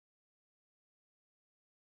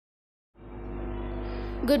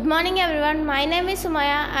Good morning everyone. My name is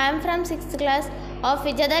Sumaya. I am from 6th class of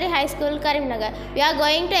Vidyadhari High School, Karimnagar. We are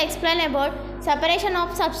going to explain about separation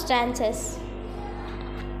of substances.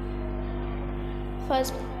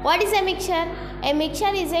 First, what is a mixture? A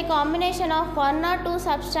mixture is a combination of one or two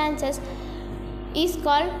substances is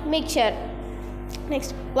called mixture.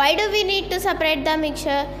 Next, why do we need to separate the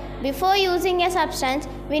mixture? Before using a substance,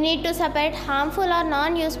 we need to separate harmful or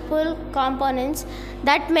non-useful components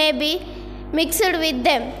that may be mixed with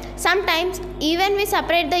them. Sometimes even we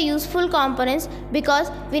separate the useful components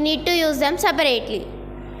because we need to use them separately.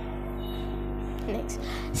 Next,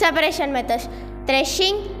 separation methods: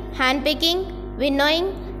 threshing, handpicking,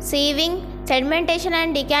 winnowing, sieving, sedimentation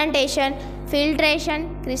and decantation,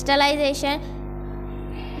 filtration, crystallization,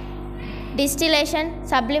 distillation,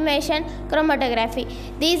 sublimation, chromatography.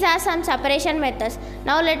 These are some separation methods.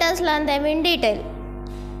 Now let us learn them in detail.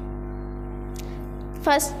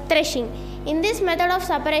 First, threshing. In this method of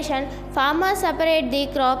separation, farmers separate the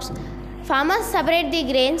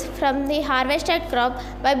grains from the harvested crop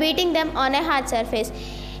by beating them on a hard surface.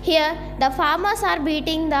 Here, the farmers are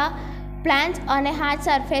beating the plants on a hard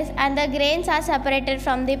surface and the grains are separated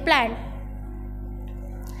from the plant.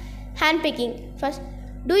 Handpicking. First,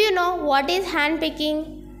 do you know what is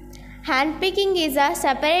handpicking? Handpicking is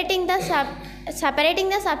separating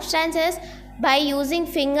the substances by using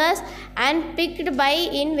fingers and picked by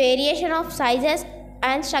in variation of sizes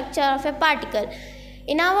and structure of a particle.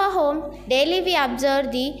 In our home, daily we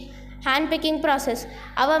observe the handpicking process.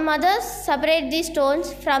 Our mothers separate the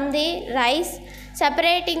stones from the rice,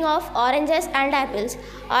 separating of oranges and apples.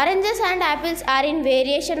 Oranges and apples are in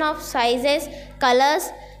variation of sizes,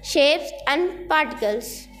 colors, shapes and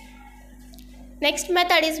particles. Next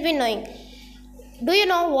method is winnowing. Do you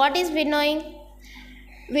know what is winnowing?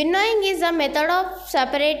 Winnowing is a method of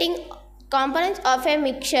separating components of a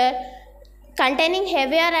mixture containing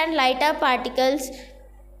heavier and lighter particles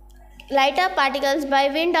by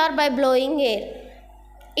wind or by blowing air.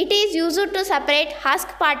 It is used to separate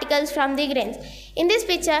husk particles from the grains. In this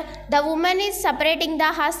picture, the woman is separating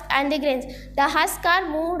the husk and the grains. The husk are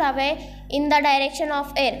moved away in the direction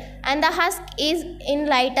of air and the husk is in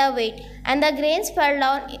lighter weight and the grains fell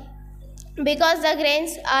down because the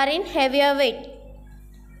grains are in heavier weight.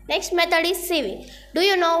 Next method is sieving. Do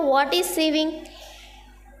you know what is sieving?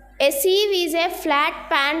 A sieve is a flat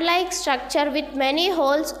pan-like structure with many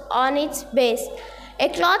holes on its base. A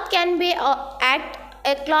cloth can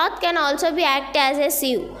also be act as a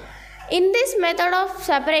sieve. In this method of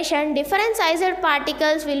separation, different sized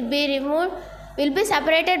particles will be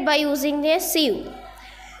separated by using a sieve.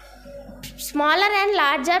 Smaller and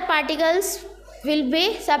larger particles will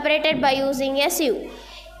be separated by using a sieve.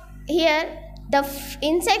 Here, the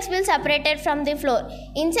insects will separated from the floor.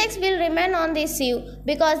 Insects will remain on the sieve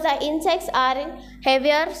because the insects are in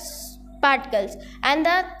heavier particles and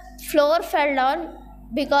the floor fell down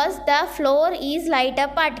because the floor is lighter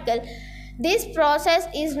particle. This process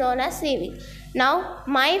is known as sieving. Now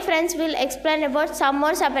my friends will explain about some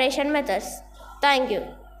more separation methods. Thank you.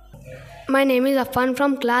 My name is Affan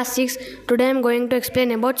from class 6. Today I am going to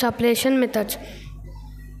explain about separation methods.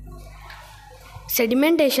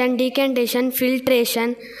 Sedimentation, decantation,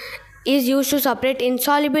 filtration is used to separate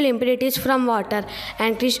insoluble impurities from water,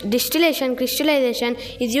 and distillation, crystallization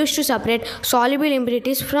is used to separate soluble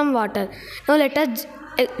impurities from water. Now let us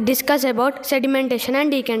discuss about sedimentation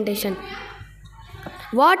and decantation.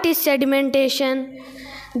 What is sedimentation?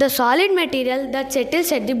 The solid material that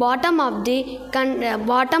settles at the bottom of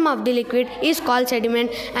the liquid is called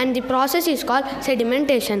sediment, and the process is called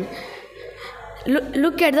sedimentation.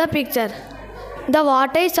 Look at the picture. The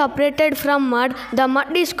water is separated from mud. The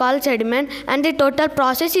mud is called sediment, and the total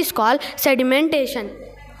process is called sedimentation.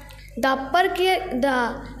 Let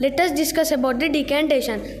us discuss about the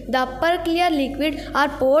decantation. The upper clear liquid are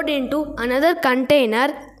poured into another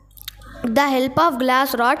container with the help of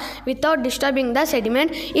glass rod without disturbing the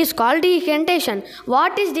sediment is called decantation.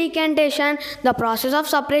 What is decantation? The process of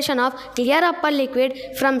separation of clear upper liquid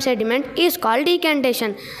from sediment is called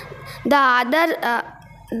decantation. The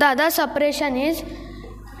other separation is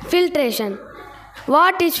filtration.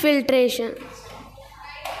 What is filtration?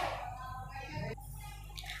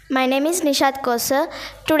 My name is Nishat Kosa.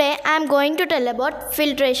 Today I am going to tell about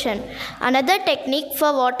filtration. Another technique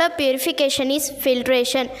for water purification is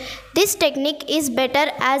filtration. This technique is better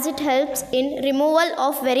as it helps in removal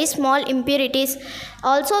of very small impurities,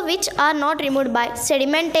 also which are not removed by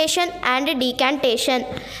sedimentation and decantation.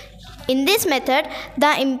 In this method,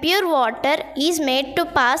 the impure water is made to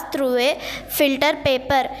pass through a filter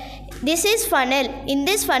paper. This is funnel. In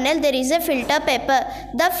this funnel there is a filter paper.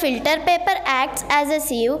 The filter paper acts as a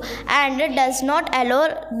sieve and does not allow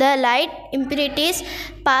the light impurities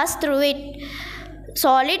pass through it.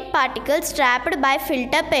 Solid particles trapped by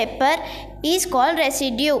filter paper is called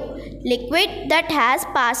residue. Liquid that has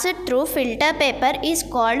passed through filter paper is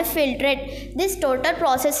called filtrate. This total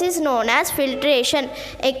process is known as filtration.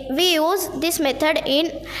 We use this method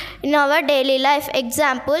in our daily life.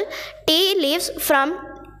 Example, tea leaves from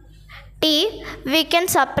tea. We can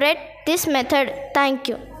separate this method. Thank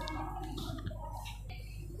you.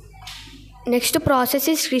 Next process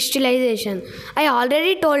is crystallization. I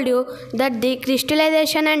already told you that the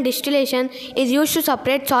crystallization and distillation is used to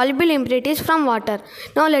separate soluble impurities from water.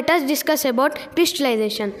 Now let us discuss about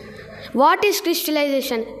crystallization. What is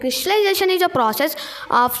crystallization? Crystallization is a process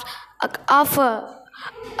of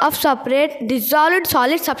separate dissolved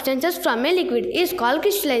solid substances from a liquid is called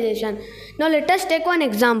crystallization. Now let us take one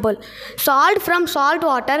example. Salt from salt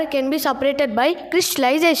water can be separated by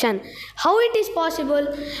crystallization. How it is possible?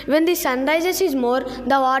 When the sun rises is more,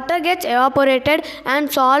 the water gets evaporated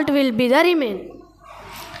and salt will be the remain.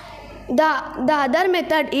 The other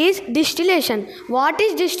method is distillation. What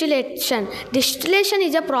is distillation? Distillation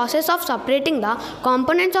is a process of separating the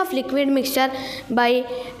components of liquid mixture by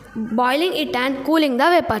boiling it and cooling the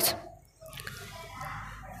vapors.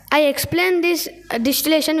 I explain this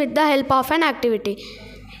distillation with the help of an activity.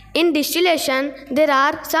 In distillation, there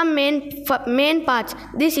are some main parts.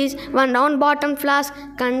 This is one round bottom flask,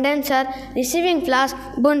 condenser, receiving flask,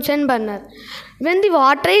 Bunsen burner. When the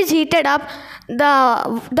water is heated up,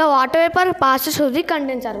 the water vapor passes through the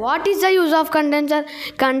condenser. What is the use of condenser?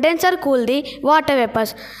 Condenser cools the water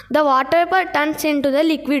vapors. The water vapor turns into the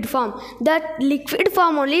liquid form. That liquid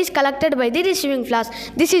form only is collected by the receiving flask.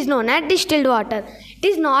 This is known as distilled water. It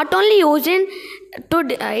is not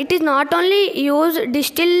only used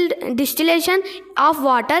distillation of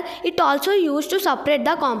water. It also used to separate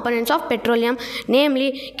the components of petroleum,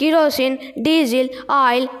 namely kerosene, diesel,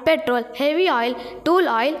 oil, petrol, heavy oil, tool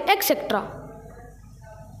oil, etc.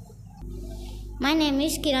 My name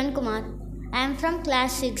is Kiran Kumar. I am from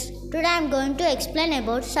class 6. Today I am going to explain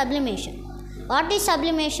about sublimation. What is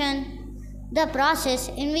sublimation? The process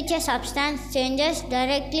in which a substance changes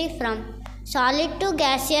directly from solid to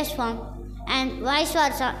gaseous form and vice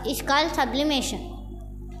versa is called sublimation.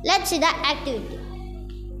 Let's see the activity.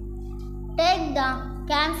 Take the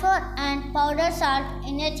camphor and powdered salt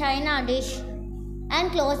in a china dish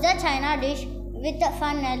and close the china dish with a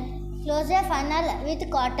funnel. Close the funnel with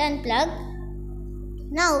cotton plug.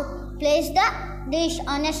 Now place the dish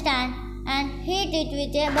on a stand and heat it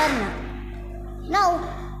with a burner. Now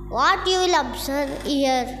what you will observe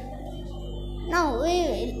here? Now we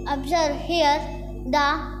will observe here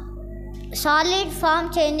the solid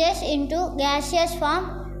form changes into gaseous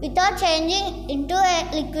form without changing into a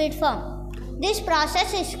liquid form. This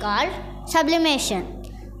process is called sublimation.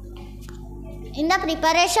 In the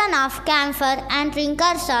preparation of camphor and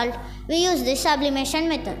trinker salt, we use this sublimation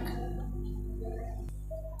method.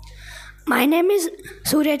 My name is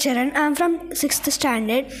Surya Charan. I am from 6th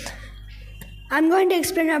standard. I am going to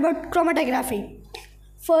explain about chromatography.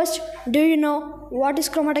 First, do you know what is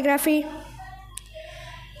chromatography?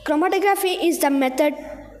 Chromatography is the method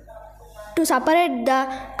to separate the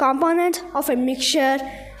components of a mixture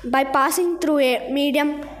by passing through a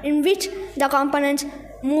medium in which the components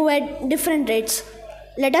move at different rates.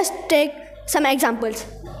 Let us take some examples.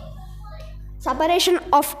 Separation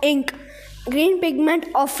of ink, green pigment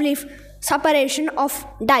of leaf, separation of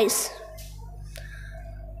dyes.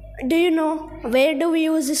 Do you know where do we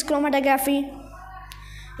use this chromatography?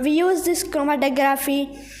 We use this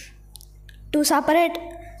chromatography to separate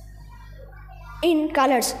in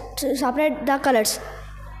colors, to separate the colors.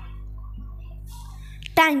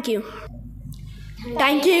 Thank you.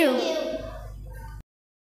 Thank you.